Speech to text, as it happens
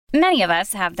Many of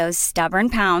us have those stubborn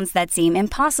pounds that seem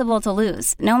impossible to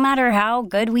lose, no matter how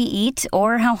good we eat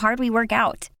or how hard we work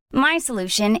out. My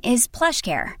solution is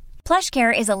PlushCare.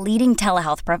 PlushCare is a leading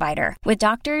telehealth provider with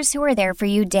doctors who are there for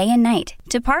you day and night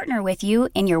to partner with you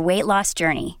in your weight loss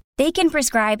journey. They can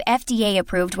prescribe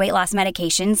FDA-approved weight loss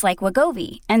medications like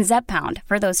Wegovy and Zepbound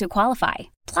for those who qualify.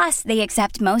 Plus, they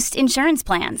accept most insurance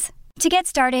plans. To get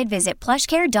started, visit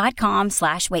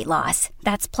plushcare.com/weight loss.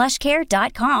 That's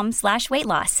plushcare.com/weight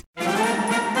loss. The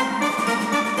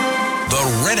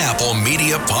Red Apple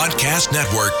Media Podcast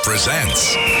Network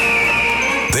presents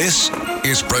This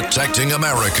is Protecting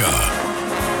America.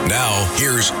 Now,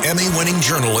 here's Emmy-winning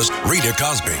journalist Rita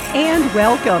Cosby. And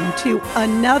welcome to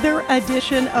another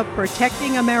edition of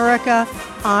Protecting America.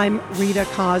 I'm Rita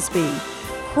Cosby.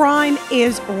 Crime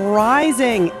is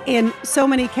rising in so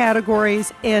many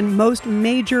categories in most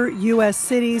major U.S.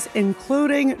 cities,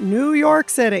 including New York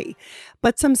City.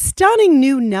 But some stunning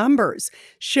new numbers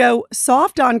show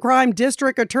soft-on-crime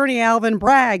District Attorney Alvin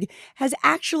Bragg has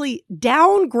actually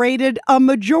downgraded a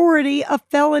majority of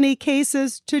felony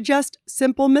cases to just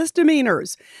simple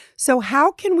misdemeanors. So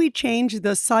how can we change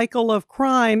the cycle of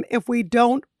crime if we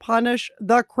don't punish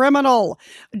the criminal?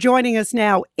 Joining us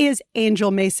now is Angel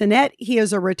Maysonet. He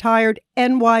is a retired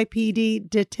NYPD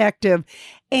detective.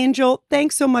 Angel,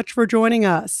 thanks so much for joining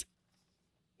us.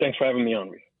 Thanks for having me on,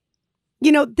 Rita.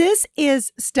 You know, this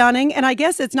is stunning, and I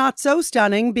guess it's not so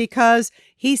stunning because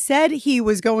he said he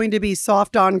was going to be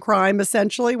soft on crime,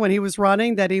 essentially, when he was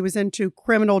running, that he was into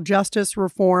criminal justice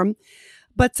reform.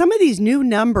 But some of these new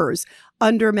numbers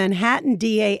under Manhattan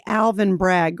DA Alvin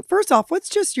Bragg, first off, what's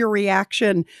just your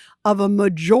reaction of a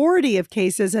majority of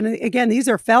cases, and again, these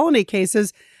are felony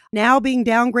cases, now being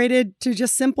downgraded to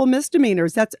just simple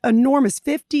misdemeanors? That's enormous,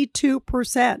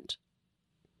 52%.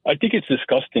 I think it's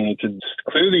disgusting. It's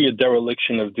clearly a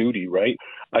dereliction of duty, right?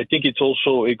 I think it goes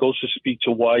to speak to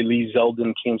why Lee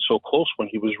Zeldin came so close when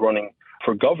he was running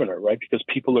for governor, right? Because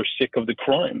people are sick of the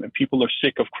crime and people are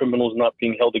sick of criminals not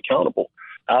being held accountable.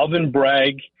 Alvin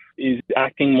Bragg is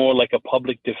acting more like a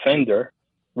public defender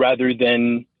rather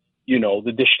than,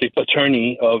 the district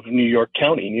attorney of New York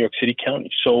City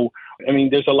County. So, I mean,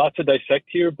 there's a lot to dissect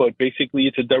here, but basically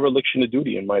it's a dereliction of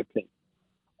duty, in my opinion.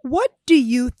 What do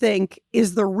you think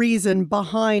is the reason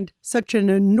behind such an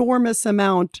enormous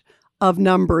amount of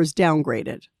numbers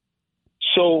downgraded?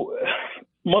 So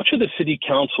much of the city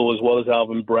council, as well as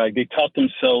Alvin Bragg, they tout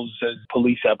themselves as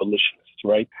police abolitionists,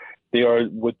 right? They are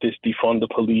with this defund the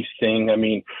police thing. I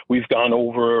mean, we've gone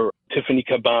over Tiffany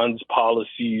Caban's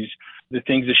policies, the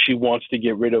things that she wants to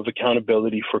get rid of,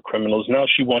 accountability for criminals. Now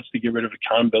she wants to get rid of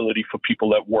accountability for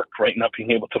people at work, right? Not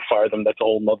being able to fire them. That's a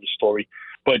whole nother story.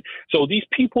 But so these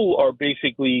people are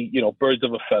basically, birds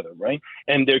of a feather, right?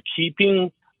 And they're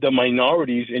keeping the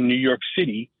minorities in New York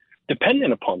City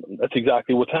dependent upon them. That's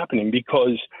exactly what's happening,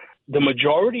 because the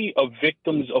majority of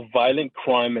victims of violent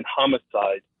crime and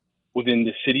homicide within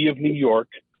the city of New York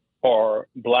are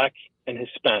Black and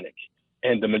Hispanic.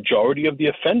 And the majority of the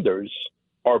offenders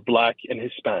are Black and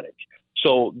Hispanic.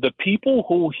 So the people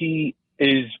who he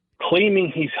is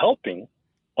claiming he's helping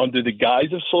under the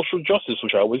guise of social justice,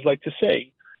 which I always like to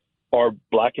say, are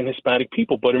Black and Hispanic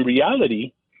people. But in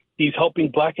reality, he's helping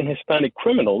Black and Hispanic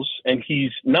criminals, and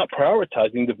he's not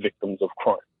prioritizing the victims of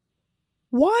crime.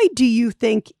 Why do you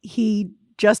think he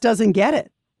just doesn't get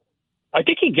it? I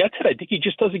think he gets it. I think he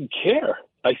just doesn't care.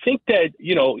 I think that,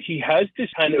 he has this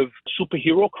kind of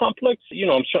superhero complex.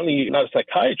 I'm certainly not a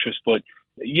psychiatrist, but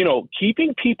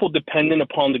keeping people dependent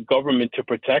upon the government to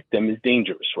protect them is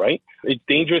dangerous, right? It's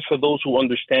dangerous for those who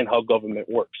understand how government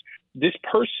works. This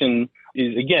person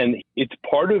is, again, it's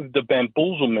part of the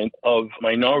bamboozlement of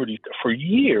minorities for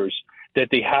years that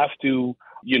they have to,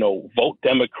 vote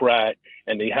Democrat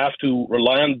and they have to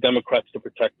rely on Democrats to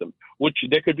protect them, which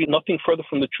there could be nothing further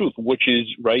from the truth, which is,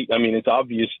 right? I mean, it's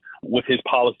obvious with his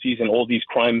policies and all these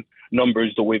crime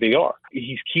numbers the way they are.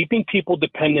 He's keeping people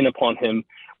dependent upon him,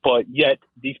 but yet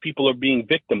these people are being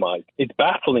victimized. It's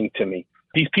baffling to me.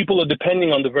 These people are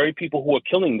depending on the very people who are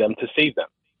killing them to save them.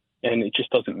 And it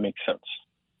just doesn't make sense.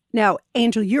 Now,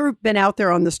 Angel, you've been out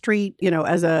there on the street,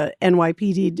 as a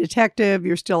NYPD detective.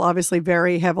 You're still obviously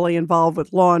very heavily involved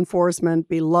with law enforcement,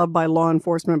 beloved by law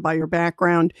enforcement by your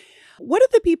background. What are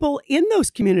the people in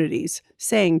those communities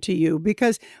saying to you?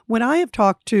 Because when I have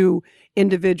talked to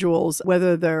individuals,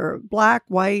 whether they're Black,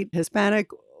 white, Hispanic,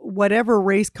 whatever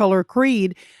race, color,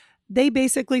 creed, they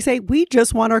basically say, we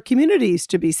just want our communities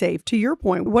to be safe. To your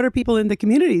point, what are people in the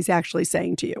communities actually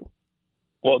saying to you?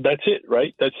 Well, that's it,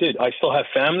 right? That's it. I still have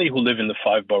family who live in the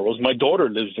 5 boroughs. My daughter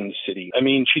lives in the city. I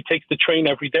mean, she takes the train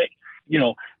every day.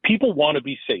 People want to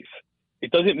be safe. It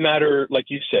doesn't matter, like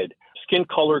you said, skin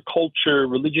color, culture,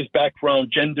 religious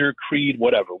background, gender, creed,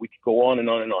 whatever. We could go on and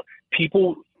on and on.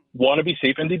 People want to be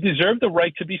safe, and they deserve the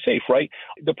right to be safe, right?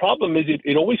 The problem is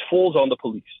it always falls on the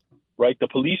police, right? The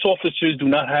police officers do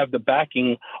not have the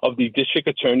backing of the district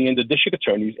attorney and the district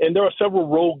attorneys. And there are several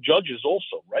rogue judges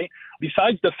also, right?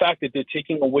 Besides the fact that they're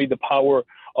taking away the power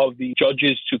of the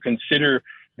judges to consider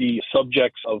the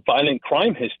subjects of violent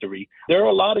crime history, there are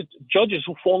a lot of judges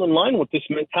who fall in line with this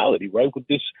mentality, right? With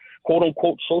this quote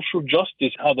unquote social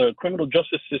justice, how the criminal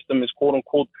justice system is quote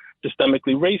unquote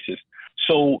systemically racist.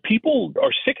 So people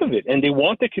are sick of it, and they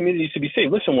want their communities to be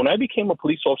safe. Listen, when I became a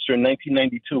police officer in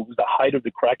 1992, it was the height of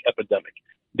the crack epidemic.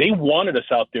 They wanted us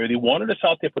out there. They wanted us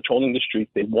out there patrolling the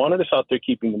streets. They wanted us out there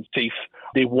keeping them safe.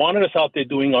 They wanted us out there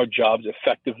doing our jobs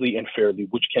effectively and fairly,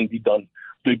 which can be done.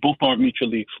 They both aren't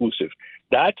mutually exclusive.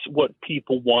 That's what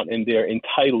people want, and they're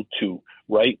entitled to,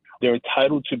 right? They're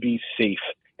entitled to be safe.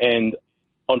 And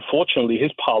unfortunately,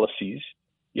 his policies,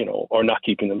 are not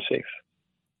keeping them safe.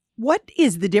 What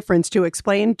is the difference, to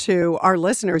explain to our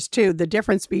listeners, too, the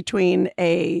difference between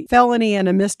a felony and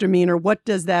a misdemeanor? What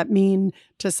does that mean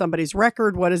to somebody's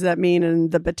record? What does that mean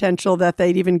in the potential that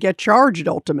they'd even get charged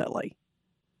ultimately?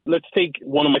 Let's take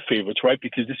one of my favorites, right?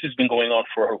 Because this has been going on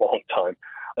for a long time.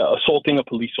 Assaulting a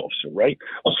police officer, right?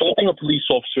 Assaulting a police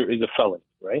officer is a felony,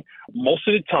 right? Most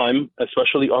of the time,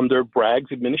 especially under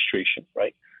Bragg's administration,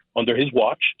 right? Under his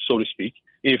watch, so to speak,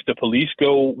 if the police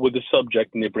go with the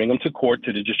subject and they bring them to court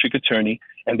to the district attorney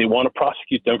and they want to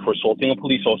prosecute them for assaulting a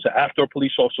police officer after a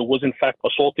police officer was in fact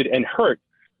assaulted and hurt,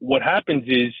 what happens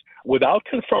is, without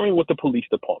conferring with the police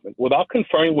department, without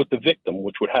conferring with the victim,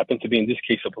 which would happen to be in this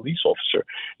case a police officer,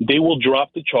 they will drop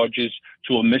the charges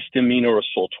to a misdemeanor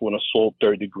assault, to an assault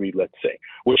third degree, let's say,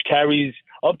 which carries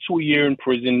up to a year in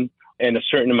prison and a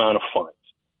certain amount of fines.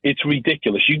 It's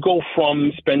ridiculous. You go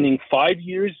from spending 5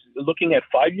 years, looking at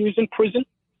 5 years in prison,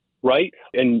 right?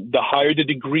 And the higher the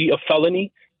degree of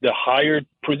felony, the higher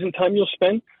prison time you'll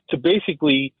spend, to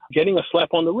basically getting a slap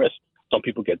on the wrist. Some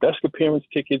people get desk appearance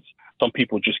tickets. Some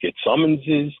people just get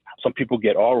summonses. Some people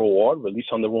get ROR, release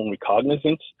on their own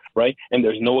recognizance, right? And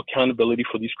there's no accountability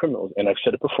for these criminals. And I've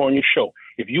said it before on your show.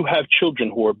 If you have children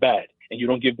who are bad and you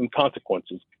don't give them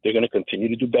consequences, they're going to continue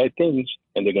to do bad things,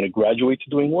 and they're going to graduate to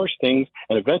doing worse things,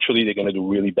 and eventually they're going to do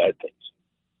really bad things.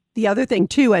 The other thing,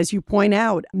 too, as you point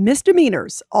out,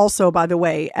 misdemeanors also, by the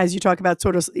way, as you talk about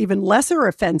sort of even lesser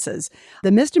offenses,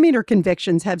 the misdemeanor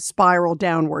convictions have spiraled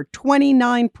downward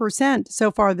 29% so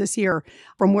far this year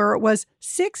from where it was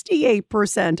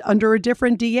 68% under a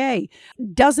different DA.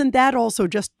 Doesn't that also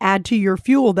just add to your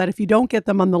fuel that if you don't get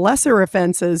them on the lesser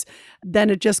offenses, then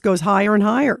it just goes higher and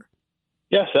higher?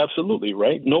 Yes, absolutely,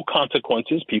 right? No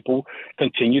consequences. People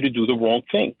continue to do the wrong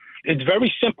thing. It's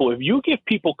very simple. If you give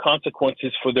people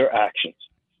consequences for their actions,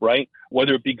 right,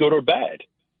 whether it be good or bad,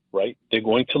 right, they're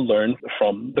going to learn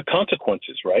from the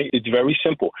consequences, right? It's very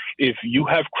simple. If you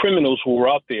have criminals who are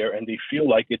out there and they feel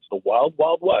like it's the wild,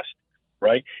 wild west,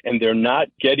 right, and they're not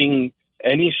getting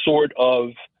any sort of,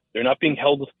 they're not being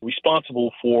held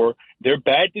responsible for their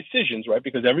bad decisions, right,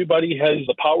 because everybody has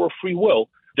the power of free will,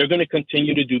 they're going to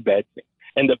continue to do bad things.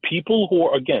 And the people who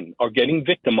are, again, are getting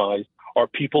victimized are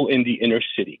people in the inner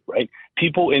city, right?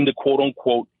 People in the quote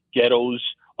unquote ghettos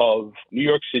of New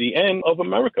York City and of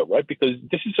America, right? Because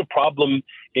this is a problem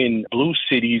in blue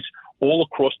cities all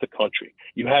across the country.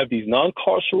 You have these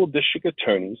non-carceral district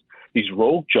attorneys, these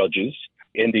rogue judges,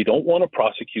 and they don't want to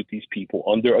prosecute these people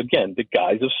under, again, the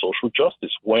guise of social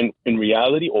justice, when in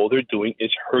reality, all they're doing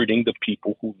is hurting the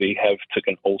people who they have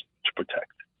taken oath to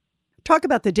protect. Talk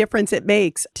about the difference it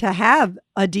makes to have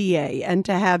a DA and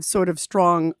to have sort of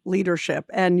strong leadership.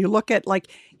 And you look at, like,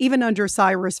 even under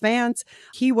Cyrus Vance,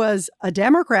 he was a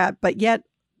Democrat, but yet,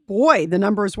 boy, the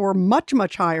numbers were much,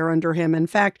 much higher under him. In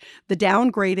fact, the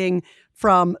downgrading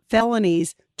from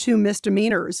felonies to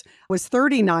misdemeanors was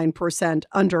 39%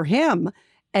 under him.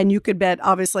 And you could bet,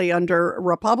 obviously, under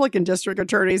Republican district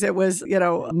attorneys, it was,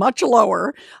 much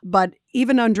lower. But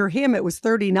even under him, it was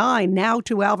 39. Now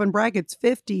to Alvin Bragg, it's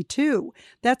 52.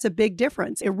 That's a big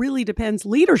difference. It really depends.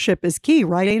 Leadership is key,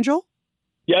 right, Angel?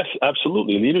 Yes,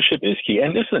 absolutely. Leadership is key.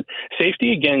 And listen,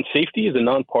 safety is a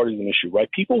nonpartisan issue,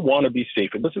 right? People want to be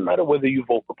safe. It doesn't matter whether you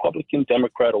vote Republican,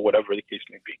 Democrat, or whatever the case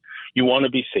may be. You want to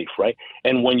be safe, right?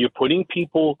 And when you're putting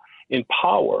people in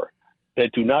power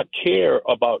that do not care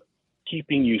about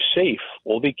keeping you safe,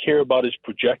 all they care about is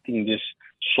projecting this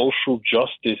social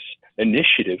justice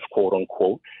initiative, quote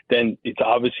unquote, then it's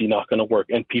obviously not going to work.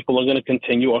 And people are going to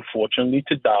continue, unfortunately,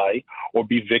 to die or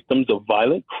be victims of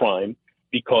violent crime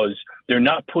because they're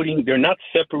not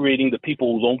separating the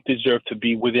people who don't deserve to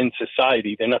be within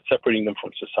society. They're not separating them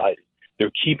from society. They're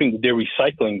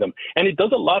recycling them. And it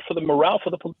does a lot for the morale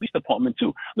for the police department,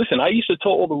 too. Listen, I used to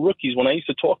tell all the rookies when I used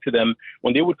to talk to them,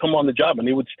 when they would come on the job and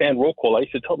they would stand roll call, I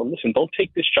used to tell them, listen, don't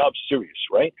take this job serious,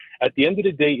 right? At the end of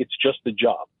the day, it's just a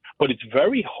job. But it's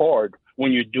very hard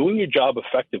when you're doing your job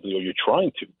effectively, or you're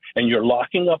trying to, and you're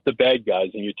locking up the bad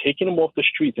guys and you're taking them off the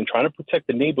streets and trying to protect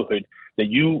the neighborhood that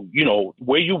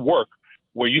where you work,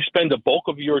 where you spend the bulk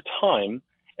of your time.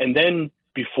 And then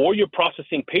before you're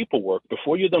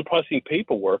done processing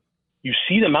paperwork, you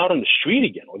see them out on the street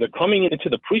again, or they're coming into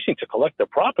the precinct to collect their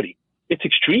property. It's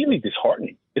extremely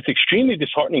disheartening. It's extremely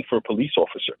disheartening for a police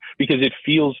officer, because it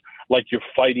feels like you're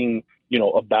fighting,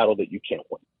 a battle that you can't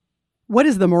win. What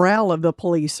is the morale of the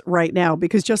police right now?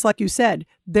 Because just like you said,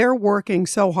 they're working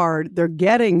so hard. They're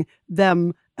getting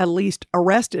them at least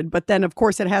arrested. But then, of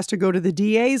course, it has to go to the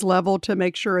DA's level to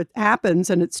make sure it happens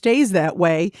and it stays that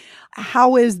way.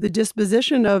 How is the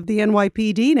disposition of the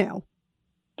NYPD now?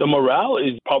 The morale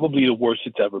is probably the worst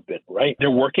it's ever been, right?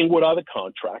 They're working without a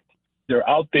contract. They're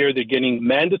out there. They're getting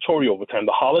mandatory overtime.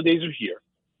 The holidays are here,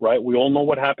 right? We all know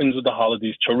what happens with the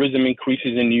holidays. Tourism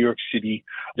increases in New York City.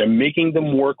 They're making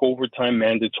them work overtime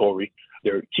mandatory.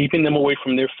 They're keeping them away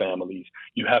from their families.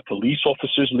 You have police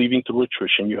officers leaving through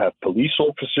attrition. You have police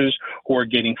officers who are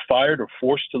getting fired or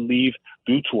forced to leave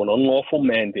due to an unlawful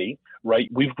mandate, right?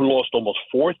 We've lost almost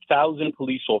 4,000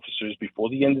 police officers before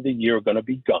the end of the year are going to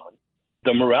be gone.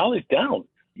 The morale is down.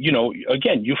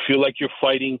 Again, you feel like you're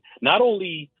fighting not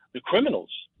only the criminals,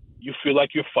 you feel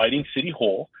like you're fighting City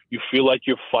Hall. You feel like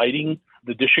you're fighting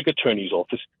the district attorney's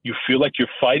office. You feel like you're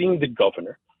fighting the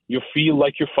governor. You feel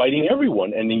like you're fighting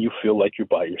everyone, and then you feel like you're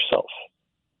by yourself.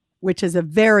 Which is a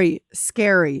very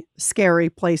scary, scary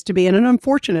place to be, and an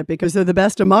unfortunate, because they're the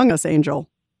best among us, Angel.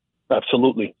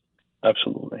 Absolutely.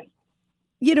 Absolutely.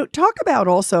 Talk about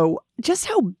also just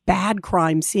how bad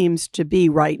crime seems to be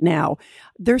right now.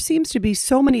 There seems to be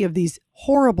so many of these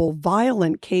horrible,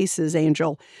 violent cases,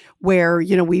 Angel, where,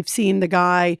 we've seen the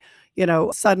guy,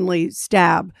 suddenly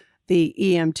stab the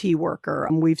EMT worker.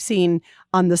 We've seen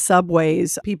on the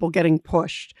subways people getting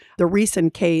pushed. The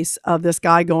recent case of this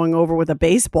guy going over with a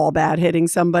baseball bat, hitting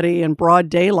somebody in broad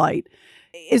daylight.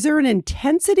 Is there an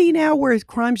intensity now where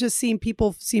crimes just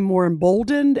people seem more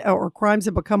emboldened, or crimes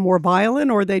have become more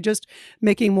violent, or are they just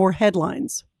making more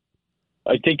headlines?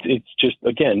 I think it's just,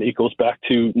 again, it goes back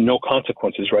to no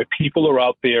consequences, right? People are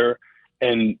out there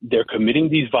and they're committing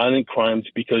these violent crimes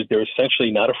because they're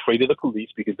essentially not afraid of the police,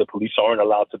 because the police aren't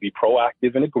allowed to be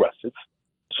proactive and aggressive.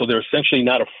 So they're essentially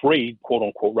not afraid, quote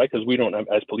unquote, right? Because we don't,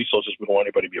 as police officers, we don't want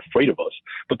anybody to be afraid of us.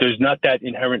 But there's not that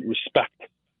inherent respect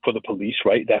for the police,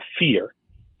 right? That fear,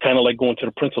 kind of like going to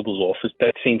the principal's office,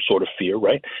 that same sort of fear,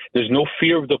 right? There's no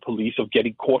fear of the police of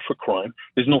getting caught for crime.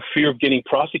 There's no fear of getting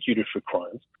prosecuted for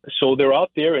crimes. So they're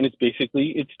out there, and it's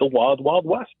the wild, wild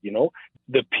west,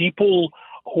 The people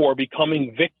who are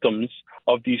becoming victims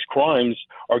of these crimes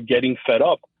are getting fed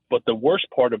up. But the worst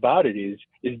part about it is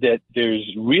that there's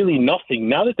really nothing.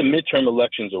 Now that the midterm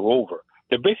elections are over,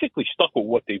 they're basically stuck with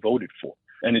what they voted for.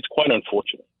 And it's quite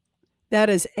unfortunate.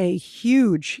 That is a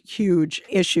huge, huge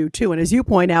issue, too. And as you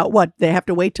point out, they have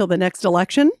to wait till the next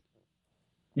election?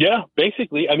 Yeah,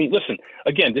 basically. I mean, listen,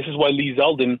 again, this is why Lee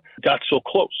Zeldin got so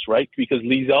close, right? Because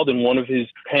Lee Zeldin, one of his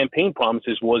campaign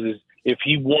promises was if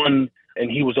he won and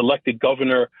he was elected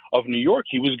governor of New York,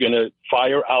 he was going to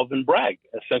fire Alvin Bragg,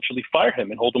 essentially fire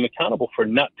him and hold him accountable for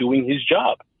not doing his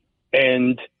job.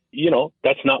 And,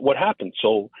 that's not what happened.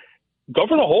 So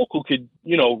Governor Hochul could,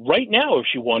 right now, if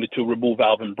she wanted to, remove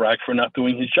Alvin Bragg for not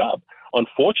doing his job.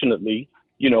 Unfortunately,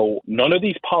 none of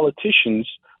these politicians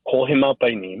call him out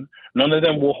by name. None of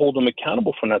them will hold him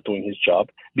accountable for not doing his job,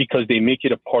 because they make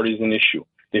it a partisan issue.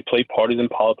 They play partisan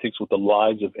politics with the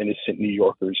lives of innocent New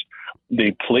Yorkers.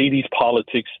 They play these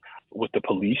politics with the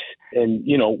police. And,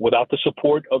 without the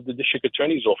support of the district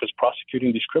attorney's office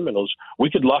prosecuting these criminals, we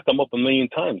could lock them up 1 million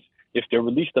times. If they're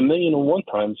released 1,000,001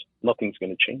 times, nothing's going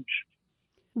to change.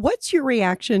 What's your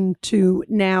reaction to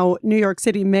now New York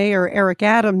City Mayor Eric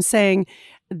Adams saying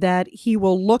that he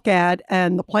will look at,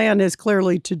 and the plan is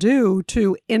clearly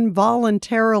to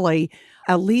involuntarily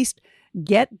at least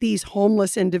get these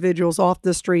homeless individuals off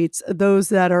the streets, those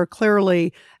that are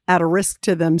clearly at a risk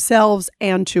to themselves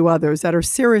and to others, that are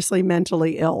seriously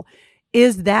mentally ill?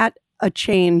 Is that a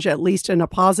change, at least in a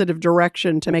positive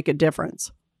direction, to make a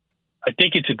difference? I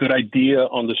think it's a good idea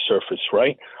on the surface,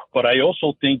 right? But I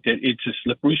also think that it's a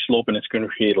slippery slope, and it's going to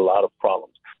create a lot of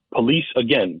problems. Police,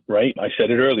 again, right? I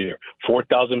said it earlier,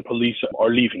 4,000 police are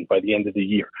leaving by the end of the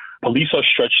year. Police are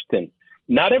stretched thin.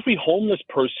 Not every homeless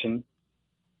person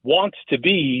wants to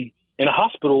be in a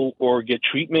hospital or get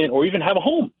treatment or even have a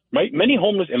home, right?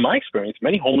 In my experience,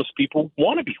 many homeless people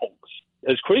want to be homeless.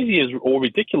 As crazy as or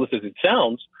ridiculous as it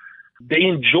sounds, they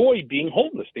enjoy being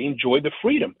homeless. They enjoy the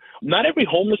freedom. Not every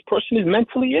homeless person is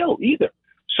mentally ill either.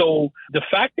 So the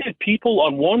fact that people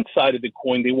on one side of the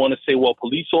coin, they want to say, well,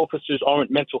 police officers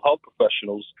aren't mental health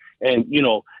professionals and,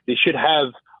 they should have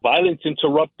violence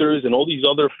interrupters and all these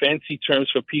other fancy terms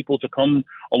for people to come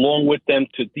along with them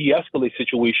to de-escalate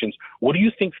situations. What do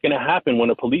you think is going to happen when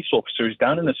a police officer is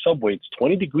down in the subway, it's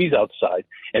 20 degrees outside,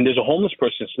 and there's a homeless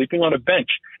person sleeping on a bench,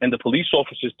 and the police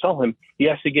officers tell him he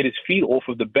has to get his feet off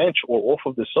of the bench or off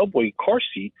of the subway car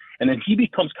seat, and then he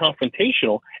becomes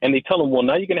confrontational, and they tell him, well,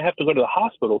 now you're going to have to go to the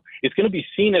hospital. It's going to be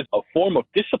seen as a form of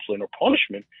discipline or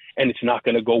punishment, and it's not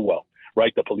going to go well.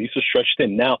 Right? The police are stretched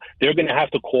thin. Now they're going to have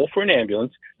to call for an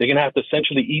ambulance. They're going to have to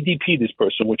essentially EDP this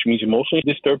person, which means emotionally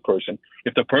disturbed person.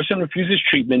 If the person refuses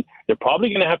treatment, they're probably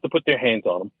going to have to put their hands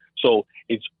on them. So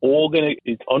it's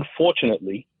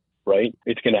unfortunately, right?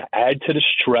 It's going to add to the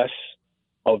stress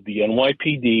of the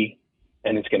NYPD,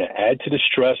 and it's going to add to the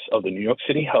stress of the New York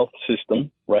City health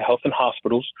system, right? Health and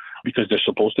hospitals, because they're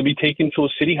supposed to be taken to a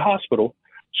city hospital.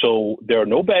 So there are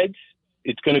no beds.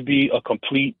 It's going to be a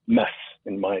complete mess,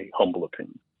 in my humble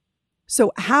opinion.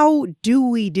 So how do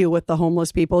we deal with the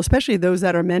homeless people, especially those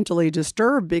that are mentally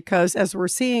disturbed? Because as we're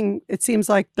seeing, it seems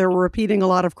like they're repeating a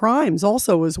lot of crimes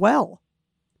also as well.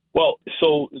 Well,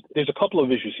 so there's a couple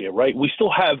of issues here, right? We still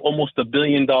have almost $1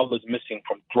 billion missing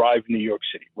from Thrive New York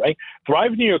City, right?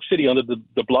 Thrive New York City under the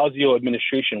de Blasio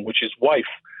administration, which his wife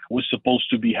was supposed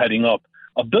to be heading up,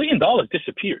 $1 billion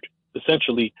disappeared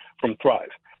essentially from Thrive.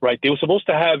 Right. They were supposed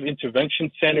to have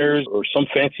intervention centers or some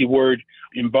fancy word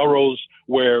in boroughs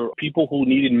where people who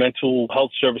needed mental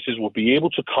health services will be able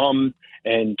to come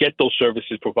and get those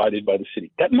services provided by the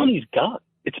city. That money is gone.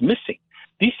 It's missing.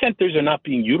 These centers are not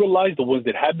being utilized, the ones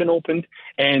that have been opened,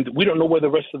 and we don't know where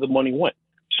the rest of the money went.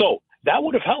 So that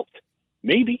would have helped,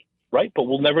 maybe, right? But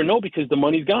we'll never know because the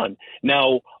money's gone.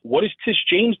 Now, what has Tish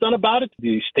James done about it?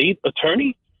 The state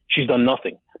attorney? She's done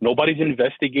nothing. Nobody's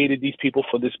investigated these people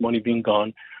for this money being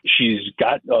gone. She's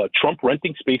got Trump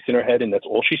renting space in her head, and that's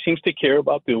all she seems to care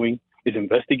about doing is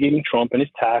investigating Trump and his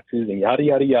taxes and yada,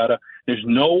 yada, yada. There's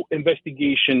no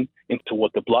investigation into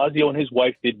what de Blasio and his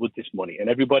wife did with this money and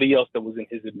everybody else that was in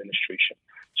his administration.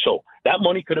 So that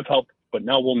money could have helped, but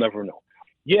now we'll never know.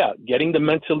 Yeah, getting the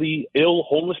mentally ill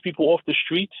homeless people off the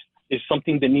streets is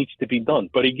something that needs to be done.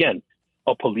 But again,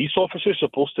 a police officer is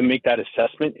supposed to make that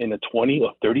assessment in a 20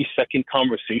 or 30-second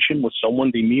conversation with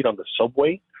someone they meet on the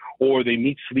subway, or they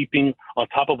meet sleeping on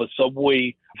top of a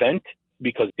subway vent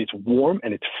because it's warm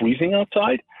and it's freezing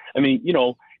outside. I mean,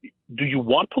 do you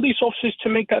want police officers to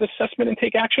make that assessment and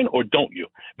take action, or don't you?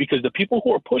 Because the people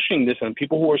who are pushing this and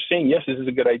people who are saying, yes, this is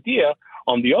a good idea,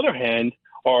 on the other hand,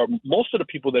 are most of the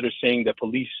people that are saying that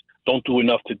police don't do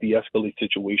enough to de-escalate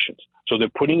situations. So they're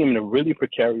putting them in a really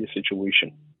precarious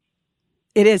situation.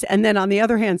 It is. And then on the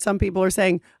other hand, some people are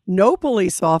saying no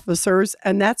police officers.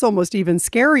 And that's almost even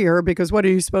scarier because what are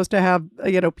you supposed to have,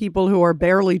 people who are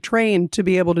barely trained to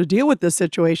be able to deal with this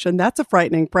situation? That's a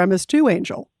frightening premise too,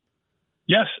 Angel.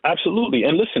 Yes, absolutely.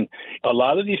 And listen, a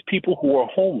lot of these people who are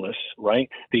homeless, right,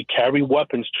 they carry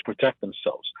weapons to protect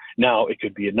themselves. Now, it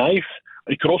could be a knife.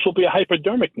 It could also be a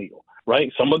hypodermic needle,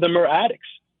 right? Some of them are addicts.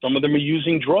 Some of them are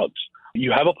using drugs.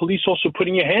 You have a police officer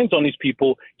putting your hands on these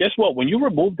people. Guess what? When you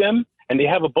remove them and they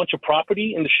have a bunch of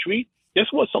property in the street, guess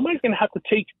what? Somebody's going to have to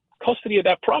take custody of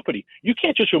that property. You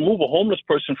can't just remove a homeless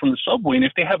person from the subway, and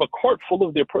if they have a cart full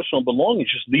of their personal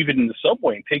belongings, just leave it in the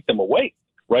subway and take them away,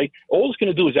 right? All it's going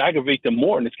to do is aggravate them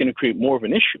more, and it's going to create more of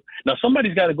an issue. Now,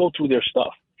 somebody's got to go through their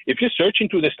stuff. If you're searching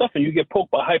through their stuff and you get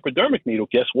poked by a hypodermic needle,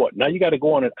 guess what? Now you got to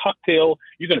go on a cocktail.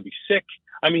 You're going to be sick.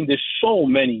 I mean, there's so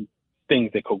many things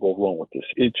that could go wrong with this.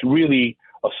 It's really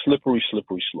a slippery,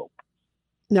 slippery slope.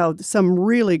 No, some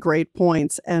really great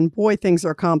points. And boy, things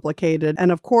are complicated.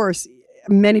 And of course,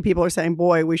 many people are saying,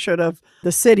 boy,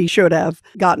 the city should have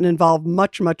gotten involved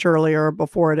much, much earlier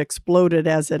before it exploded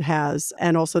as it has.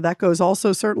 And also that goes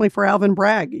also certainly for Alvin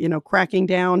Bragg, cracking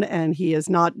down, and he is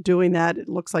not doing that. It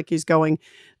looks like he's going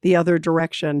the other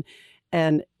direction.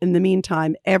 And in the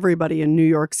meantime, everybody in New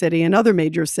York City and other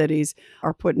major cities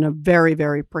are put in a very,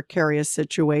 very precarious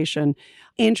situation.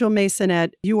 Angel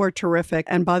Maysonet, you are terrific.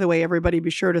 And by the way, everybody be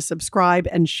sure to subscribe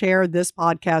and share this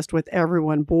podcast with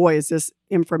everyone. Boy, is this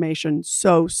information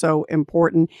so, so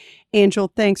important.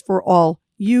 Angel, thanks for all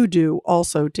you do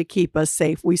also to keep us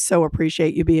safe. We so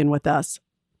appreciate you being with us.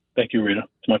 Thank you, Rita.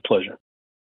 It's my pleasure.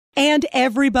 And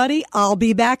everybody, I'll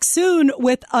be back soon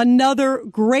with another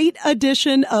great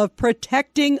edition of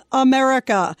Protecting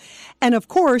America. And of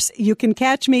course, you can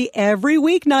catch me every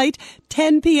weeknight,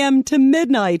 10 p.m. to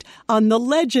midnight on the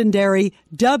legendary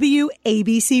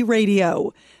WABC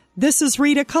Radio. This is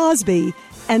Rita Cosby,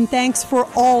 and thanks for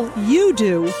all you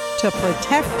do to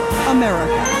protect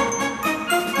America.